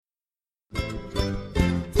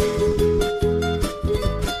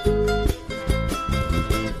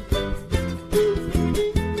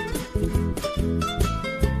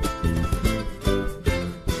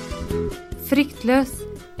Maktløs,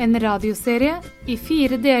 en radioserie i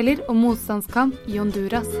 4 deler om motstandskamp i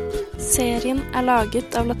Honduras. Serien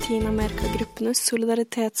laget av Latinamerikagruppenes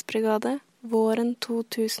solidaritetsbrigade våren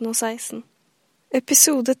 2016.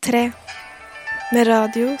 Episode 3. Med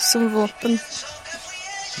radio som våpen.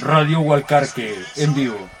 Radio Gualcarque, en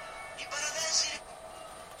vivo.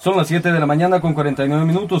 Son las 7 de la mañana con 49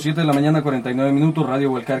 minutos, 7 de la mañana 49 minutos, Radio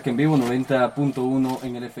Gualcarque en vivo, 90.1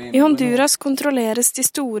 en el FM. I Honduras kontrolleres de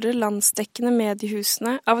store landsdekkende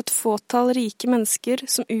mediehusene av et fåtall rike mennesker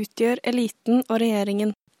som utgjør eliten og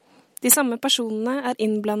regjeringen. De samme personene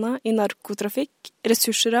innblandet i narkotrafikk,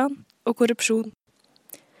 ressursran og korrupsjon.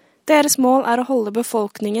 Deres mål å holde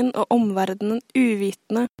befolkningen og omverdenen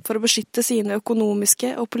uvitende for å beskytte sine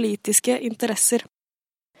økonomiske og politiske interesser.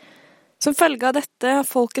 Som følge av dette har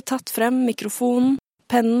folket tatt frem mikrofonen,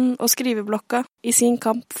 pennen og skriveblokka i sin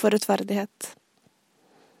kamp for rettferdighet.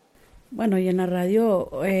 Bueno, y en la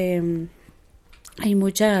radio hay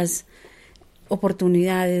muchas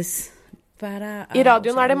oportunidades. I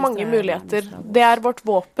radioen det mange muligheter. Det vårt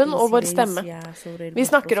våpen og vår stemme. Vi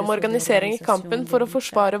snakker om organisering i kampen for å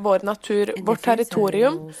forsvare vår natur, vårt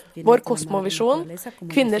territorium, vår kosmovisjon,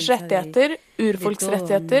 kvinners rettigheter, urfolks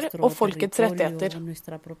rettigheter og folkets rettigheter.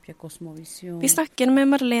 Vi snakker med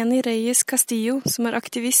Marlene Reyes Castillo, som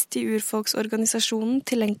aktivist i urfolksorganisasjonen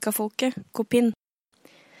til Lenka-folket, Copin.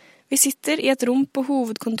 Vi sitter i et rom på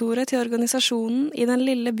hovedkontoret til organisasjonen i den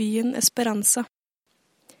lille byen Esperanza.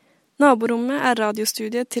 Naborommet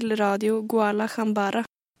radiostudiet til Radio Guadalajara,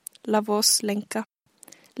 La Voz Lenka,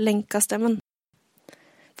 Lenka-stemmen.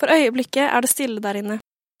 For øyeblikket det stille der inne.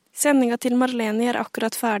 Sendinga til Marlene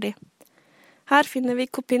akkurat ferdig. Her finner vi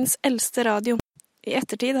Copins eldste radio. I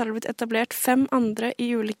ettertid har det blitt etablert 5 andre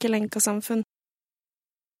i ulike Lenka-samfunn.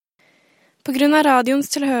 På grunn av radioens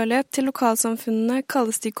tilhørighet til lokalsamfunnene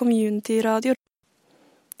kalles de community-radioer.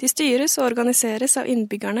 De styres og organiseres av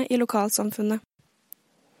innbyggerne i lokalsamfunnet.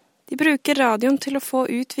 De bruker radioen til å få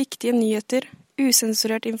ut viktige nyheter,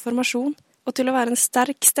 usensurert informasjon og til å være en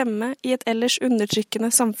sterk stemme i et ellers undertrykkende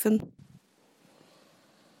samfunn.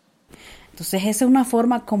 Entonces esa es una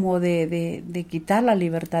forma como de quitar la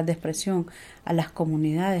libertad de expresión a las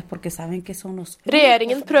comunidades porque saben que son los.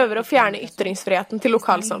 Regjeringen prøver å fjerne ytringsfriheten til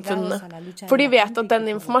lokalsamfunnene, for de vet at den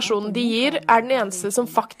informasjonen de gir den eneste som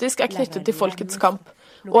faktisk knyttet til folkets kamp.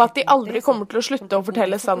 Og at de aldri kommer til å slutte å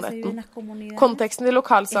fortelle sannheten. Konteksten i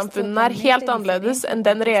lokalsamfunnene helt annerledes enn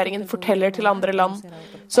den regjeringen forteller til andre land,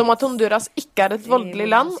 som at Honduras ikke et voldelig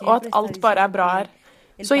land, og at alt bare bra her.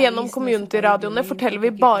 Så gjennom community-radioene forteller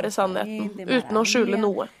vi bare sannheten, uten å skjule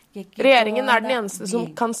noe. Regjeringen den eneste som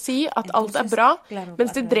kan si at alt bra,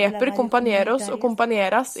 mens de dreper compañeros og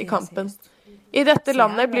compañeras i kampen. I dette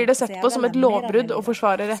landet blir det sett på som et lovbrudd å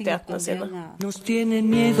forsvare rettighetene sine. Nos tienen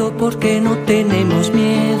miedo porque no tenemos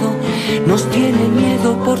miedo. Nos tienen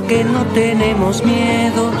miedo porque no tenemos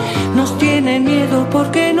miedo. Nos tienen miedo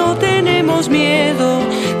porque no tenemos miedo.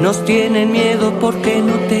 Nos tienen miedo porque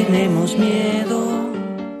no tenemos miedo.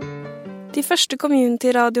 De første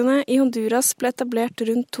community-radioene i Honduras ble etablert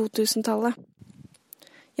rundt 2000-tallet.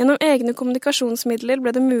 Gjennom egne kommunikasjonsmidler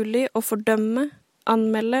ble det mulig å fordømme,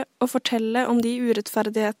 anmelde og fortelle om de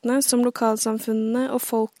urettferdighetene som lokalsamfunnene og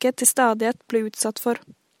folket til stadighet ble utsatt for.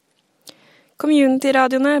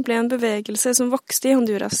 Community-radioene ble en bevegelse som vokste i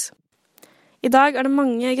Honduras. I dag det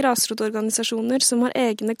mange grasrotorganisasjoner som har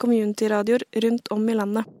egne community-radioer rundt om i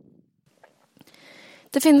landet.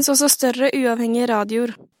 Det finnes også større uavhengige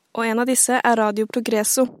radioer, og en av disse Radio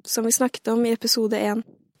Progreso, som vi snakket om i episode 1.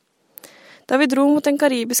 Da vi dro mot den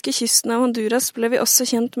karibiske kysten av Honduras, ble vi også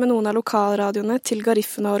kjent med noen av lokalradioene til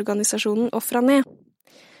Garifuna-organisasjonen Ofrané.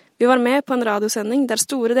 Vi var med på en radiosending der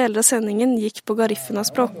store deler av sendingen gikk på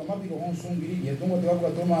Garifuna-språk.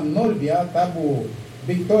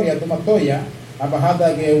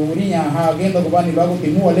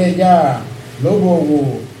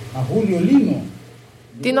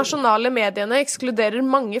 De nasjonale mediene ekskluderer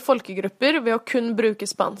mange folkegrupper ved å kun bruke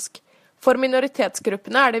spansk. For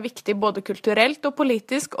minoritetsgruppene det viktig både kulturelt og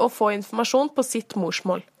politisk å få informasjon på sitt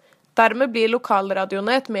morsmål. Dermed blir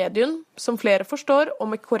lokalradioene et medium som flere forstår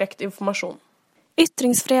og med korrekt informasjon.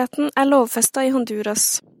 Ytringsfriheten lovfestet i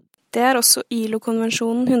Honduras. Det også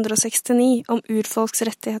ILO-konvensjonen 169 om urfolks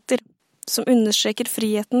rettigheter, som understreker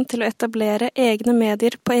friheten til å etablere egne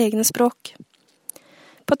medier på egne språk.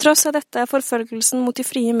 På tross av dette forfølgelsen mot de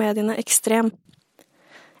frie mediene ekstrem.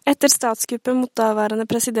 Etter statskuppet mot daværende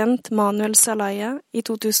president Manuel Zelaya i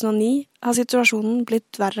 2009 har situasjonen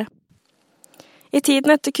blitt verre. I tiden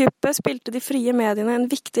etter kuppet spilte de frie mediene en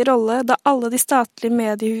viktig rolle da alle de statlige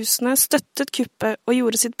mediehusene støttet kuppet og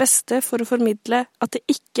gjorde sitt beste for å formidle at det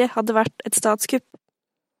ikke hadde vært et statskupp.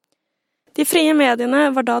 De frie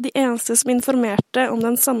mediene var da de eneste som informerte om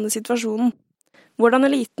den sanne situasjonen. Hvordan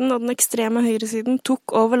eliten og den ekstreme høyresiden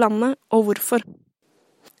tok over landet, og hvorfor.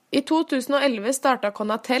 I 2011 startet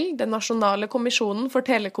Conatel, den nasjonale kommisjonen for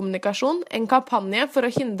telekommunikasjon, en kampanje for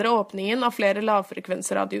å hindre åpningen av flere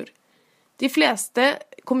lavfrekvensradioer. De fleste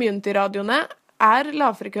community-radioene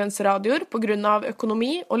lavfrekvensradioer på grunn av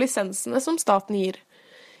økonomi og lisensene som staten gir.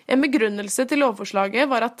 En begrunnelse til lovforslaget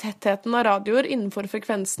var at tettheten av radioer innenfor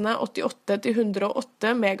frekvensene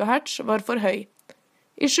 88-108 MHz var for høy.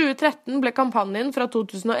 I 2013 ble kampanjen fra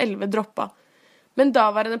 2011 droppet. Men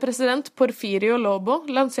daværende president Porfirio Lobo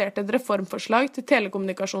lanserte et reformforslag til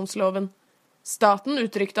telekommunikasjonsloven. Staten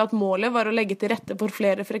uttrykte at målet var å legge til rette for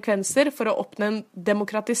flere frekvenser for å oppnå en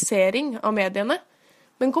demokratisering av mediene,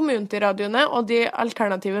 men community-radioene og de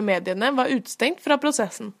alternative mediene var utstengt fra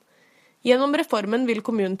prosessen. Gjennom reformen vil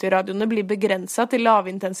community-radioene bli begrenset til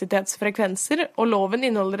lavintensitetsfrekvenser, og loven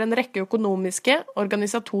inneholder en rekke økonomiske,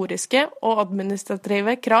 organisatoriske og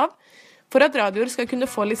administrative krav for at radioer skal kunne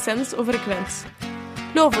få lisens og frekvens.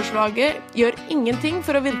 Lovforslaget gjør ingenting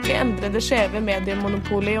for å virkelig endre det skjeve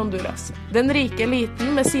mediemonopolet i Honduras. Den rike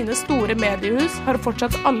eliten med sine store mediehus har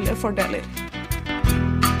fortsatt alle fordeler.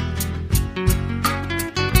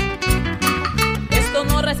 Esto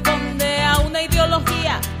no responde a una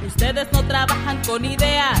ideología. Ustedes no trabajan con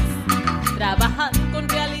ideas. Trabajan con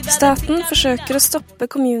realidad. Staten forsøker å stoppe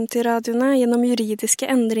community-radioene gjennom juridiske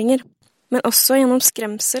endringer, men også gjennom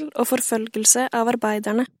skremsel og forfølgelse av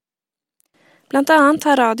arbeiderne. Blant annet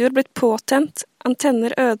har radioer blitt påtent,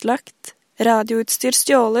 antenner ødelagt, radioutstyr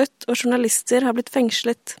stjålet og journalister har blitt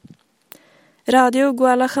fengslet. Radio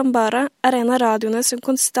Guadalajara en av radioene som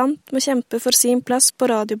konstant må kjempe for sin plass på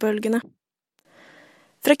radiobølgene.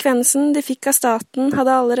 Frekvensen de fikk av staten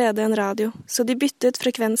hadde allerede en radio, så de byttet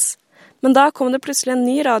frekvens. Men da kom det plutselig en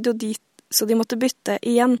ny radio dit, så de måtte bytte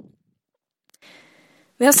igjen.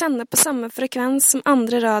 Ved å sende på samme frekvens som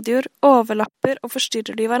andre radioer overlapper og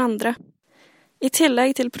forstyrrer de hverandre. I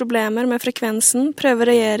tillegg til problemer med frekvensen prøver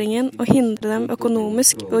regjeringen å hindre dem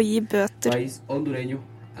økonomisk og gi bøter.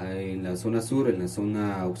 En la zona sur, en la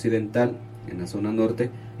zona occidental, en la zona norte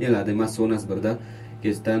y en las demás zonas, ¿verdad? Que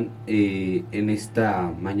están en esta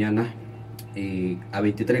mañana a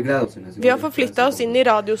 23 grados. Vi har forflyttet oss inn i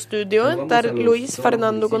radiostudioet, der Luis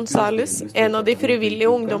Fernando González, en av de frivillige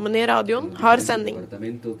ungdommene i radioen, har sending.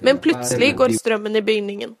 Men plutselig går strømmen i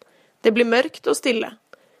bygningen. Det blir mørkt og stille.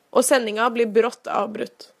 Og sendingen blir brått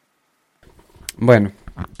avbrutt. Bueno,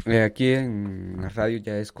 aquí en la radio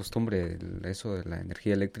ya es costumbre eso de la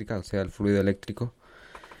energía eléctrica, o sea, el fluido eléctrico.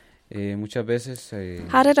 Muchas veces,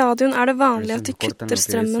 Her i radioen det vanlig at de kutter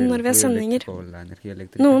strømmen når vi har sendinger.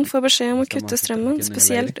 Noen får beskjed om å kutte strømmen,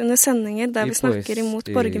 spesielt under sendinger der vi snakker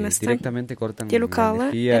imot borgermesteren, de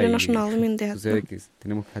lokale eller nasjonale myndigheter.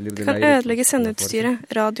 Det kan ødelegge sendeutstyret,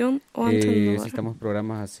 radioen og antennene våre.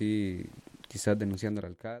 Quizás denunciando al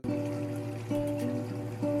alcalde.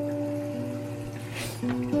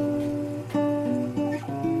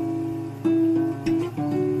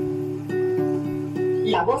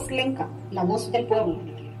 La voz lenca, la voz del pueblo.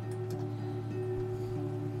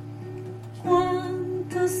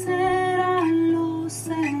 ¿Cuántos serán los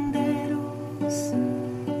senderos?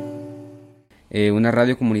 Una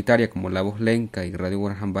radio comunitaria como La Voz Lenca y Radio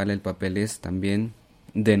Guarajambala, el papel es también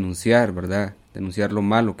denunciar, ¿verdad? Denunciar lo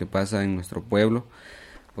malo que pasa en nuestro pueblo.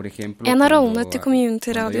 Por ejemplo, en av rollene til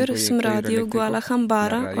community-radioer som Radio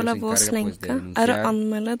Guadalajara og La Voz Lenca å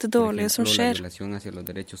anmelde det dårlige som skjer.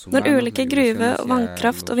 Når ulike gruve- og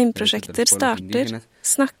vannkraft- og vindprosjekter starter,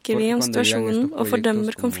 snakker vi om situasjonen og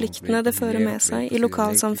fordømmer konfliktene det fører med seg i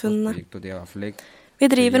lokalsamfunnene. Vi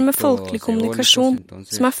driver med folkelig kommunikasjon,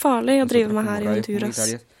 som farlig å drive med her i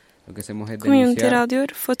Honduras.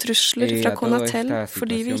 Community-radioer får trusler fra Conatel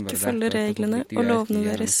fordi vi ikke følger reglene og lovene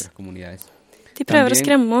deres. De prøver å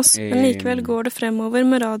skremme oss, men likevel går det fremover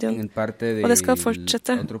med radioen, og det skal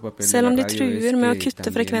fortsette, selv om de truer med å kutte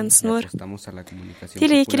frekvensen vår. De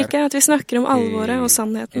liker ikke at vi snakker om alvoret og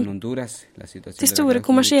sannheten. De store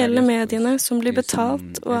kommersielle mediene som blir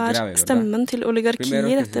betalt og stemmen til oligarki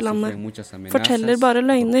i dette landet, forteller bare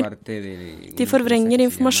løgner. De forvrenger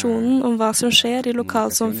informasjonen om hva som skjer i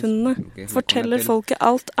lokalsamfunnene, forteller folket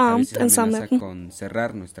alt annet enn sannheten.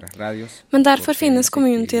 Men derfor finnes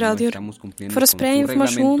community-radioer, for å spre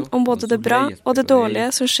informasjon om både det bra og det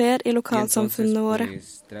dårlige som skjer i lokalsamfunnene våre.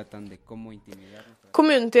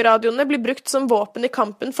 Community-radioene blir brukt som våpen i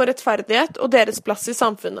kampen for rettferdighet og deres plass i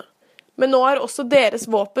samfunnet. Men nå også deres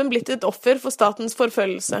våpen blitt et offer for statens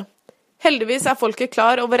forfølgelse. Heldigvis folket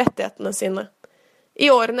klar over rettighetene sine. I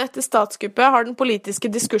årene etter statskuppet har den politiske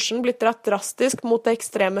diskursen blitt dratt drastisk mot det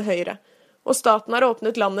ekstreme høyre. og staten har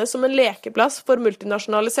åpnet landet som en lekeplass for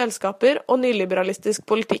multinasjonale selskaper og nyliberalistisk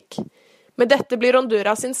politikk. Med dette blir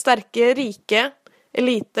Honduras sin sterke, rike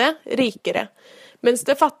elite rikere, mens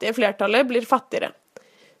det fattige flertallet blir fattigere.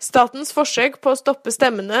 Statens forsøk på å stoppe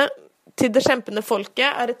stemmene til det kjempende folket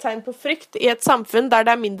er et tegn på frykt i et samfunn der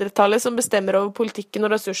det er mindretallet som bestemmer over politikken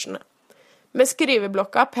og ressursene. Med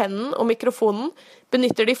skriveblokka, pennen og mikrofonen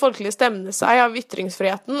benytter de folkelige stemmene seg av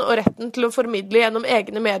ytringsfriheten og retten til å formidle gjennom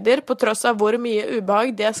egne medier på tross av hvor mye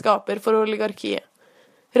ubehag det skaper for oligarkiet.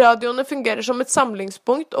 Radioene fungerer som et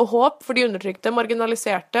samlingspunkt og håp for de undertrykte,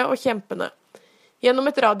 marginaliserte og kjempende. Gjennom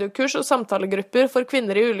et radiokurs og samtalegrupper for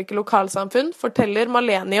kvinner i ulike lokalsamfunn forteller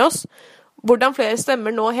Malene oss hvordan flere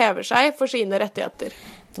stemmer nå hever seg for sine rettigheter.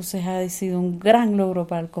 Entonces ha sido un gran logro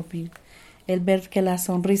para el COPIN. El ver que la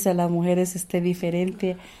sonrisa de las mujeres esté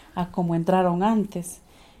diferente a como entraron antes.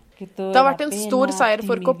 Det har vært en stor seier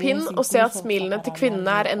for COPIN å se at smilene til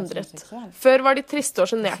kvinnene er endret. Før var de triste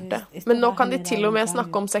og generte, men nå kan de til og med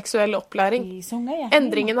snakke om seksuell opplæring.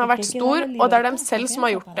 Endringen har vært stor, og det er dem selv som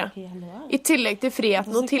har gjort det. I tillegg til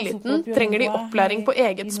friheten og tilliten trenger de opplæring på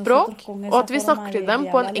eget språk, og at vi snakker til dem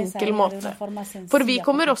på en enkel måte. For vi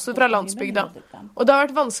kommer også fra landsbygda, og det har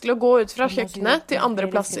vært vanskelig å gå ut fra kjøkkenet til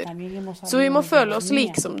andre plasser. Så vi må føle oss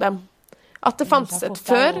like som dem. At det fantes et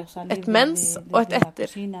før, et mens og et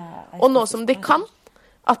etter. Og nå som de kan,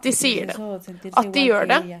 at de sier det. At de gjør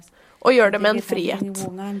det, og gjør det med en frihet.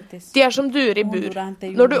 De er som duer i bur.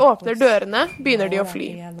 Når du åpner dørene, begynner de å fly.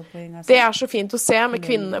 Det er så fint å se med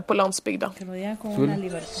kvinnene på landsbygda.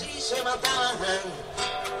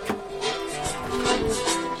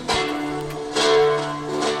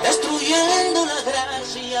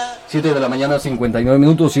 7 de la mañana 59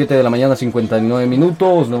 minutos, 7 de la mañana 59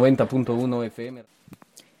 minutos, 90.1 FM.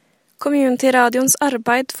 Community-radioens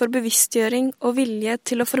arbeid for bevisstgjøring og vilje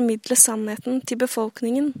til å formidle sannheten til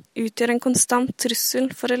befolkningen utgjør en konstant trussel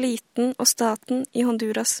for eliten og staten i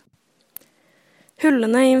Honduras.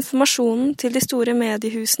 Hullene i informasjonen til de store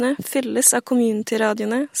mediehusene fylles av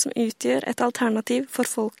community-radioene som utgjør et alternativ for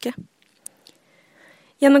folket.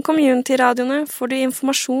 Gjennom community-radioene får du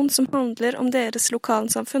informasjon som handler om deres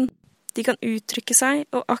lokalsamfunn. De kan uttrykke seg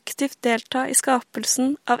og aktivt delta i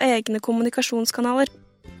skapelsen av egne kommunikasjonskanaler.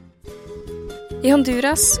 I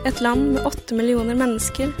Honduras, et land med 8 millioner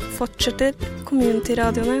mennesker, fortsetter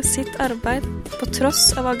community-radioene sitt arbeid på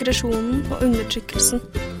tross av aggresjonen og undertrykkelsen.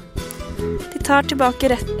 De tar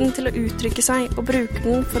tilbake retten til å uttrykke seg og bruker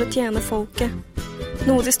den for å tjene folket,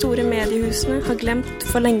 noe de store mediehusene har glemt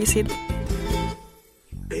for lenge siden.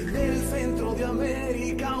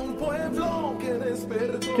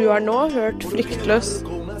 Du har nå hørt Fryktløs,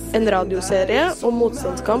 en radioserie om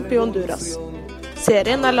motstandskamp i Honduras.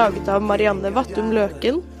 Serien er laget av Marianne Vattum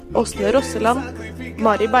Løken, Åsne Rosseland,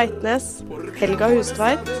 Mari Beitnes, Helga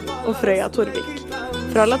Hustveit og Frøya Torvik.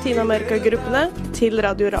 Fra Latinamerika-gruppene til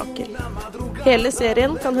Radio Rakel. Hele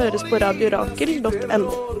serien kan høres på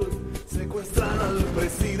radiorakel.no.